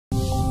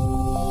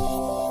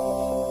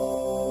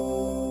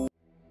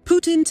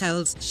Putin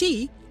tells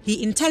Xi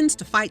he intends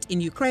to fight in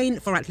Ukraine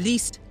for at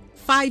least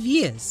 5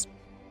 years.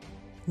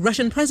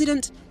 Russian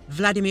President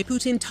Vladimir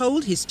Putin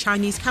told his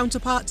Chinese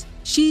counterpart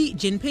Xi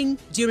Jinping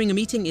during a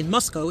meeting in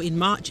Moscow in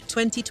March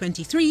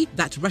 2023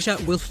 that Russia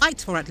will fight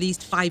for at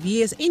least 5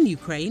 years in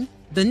Ukraine,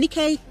 the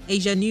Nikkei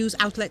Asia news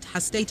outlet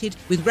has stated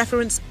with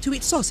reference to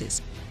its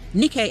sources.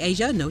 Nikkei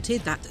Asia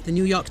noted that the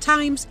New York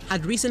Times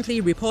had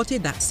recently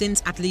reported that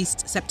since at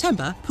least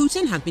September,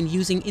 Putin had been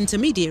using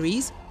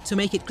intermediaries to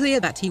make it clear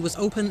that he was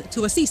open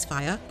to a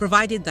ceasefire,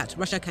 provided that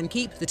Russia can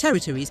keep the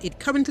territories it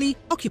currently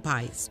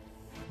occupies.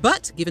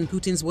 But, given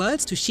Putin's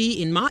words to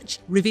Xi in March,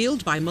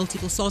 revealed by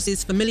multiple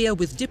sources familiar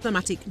with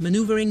diplomatic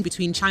maneuvering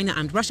between China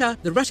and Russia,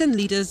 the Russian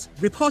leader's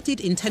reported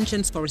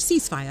intentions for a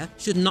ceasefire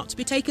should not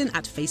be taken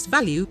at face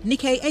value,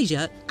 Nikkei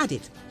Asia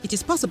added. It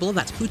is possible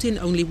that Putin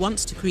only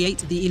wants to create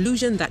the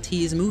illusion that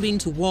he is moving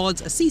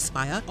towards a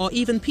ceasefire or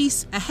even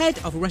peace ahead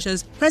of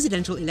Russia's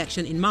presidential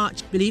election in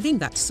March, believing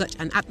that such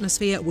an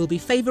atmosphere will be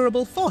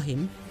favourable for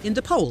him in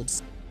the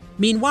polls.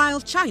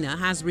 Meanwhile, China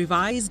has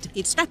revised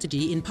its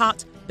strategy in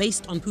part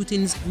based on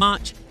Putin's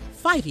March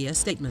 5-year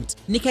statement.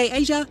 Nikkei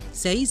Asia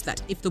says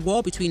that if the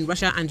war between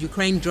Russia and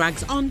Ukraine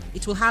drags on,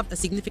 it will have a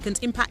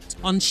significant impact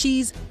on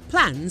Xi's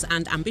plans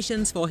and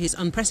ambitions for his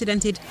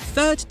unprecedented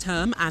third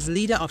term as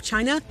leader of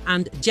China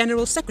and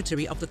General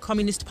Secretary of the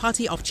Communist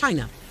Party of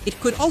China. It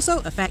could also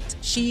affect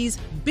Xi's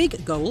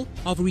big goal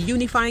of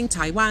reunifying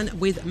Taiwan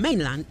with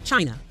mainland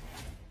China.